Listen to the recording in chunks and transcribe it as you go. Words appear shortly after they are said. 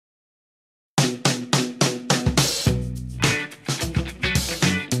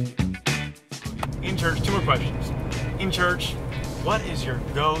church, 2 more questions. In church, what is your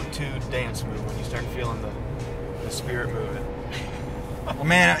go-to dance move when you start feeling the spirit moving? Well,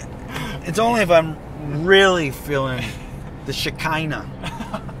 man, it's only if I'm really feeling the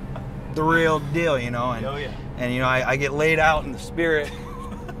Shekinah, the real deal, you know. And, oh, yeah. And, you know, I get laid out in the spirit,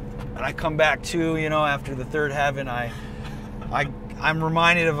 and I come back to, you know, after the third heaven, I'm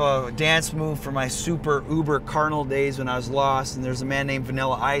reminded of a dance move from my super uber carnal days when I was lost, and there's a man named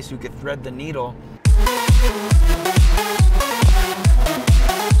Vanilla Ice who could thread the needle.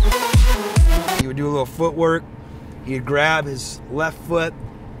 He would do a little footwork. He'd grab his left foot,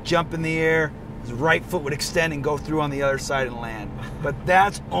 jump in the air, his right foot would extend and go through on the other side and land. But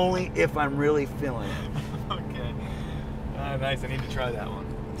that's only if I'm really feeling it. Okay. Nice. I need to try that one.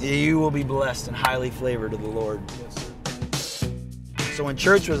 You will be blessed and highly flavored of the Lord. Yes, sir. So when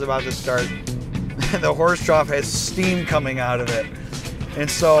church was about to start, the horse trough has steam coming out of it. And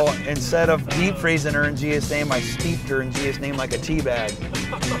so instead of deep freezing her in Jesus' name, I steeped her in Jesus' name like a tea bag.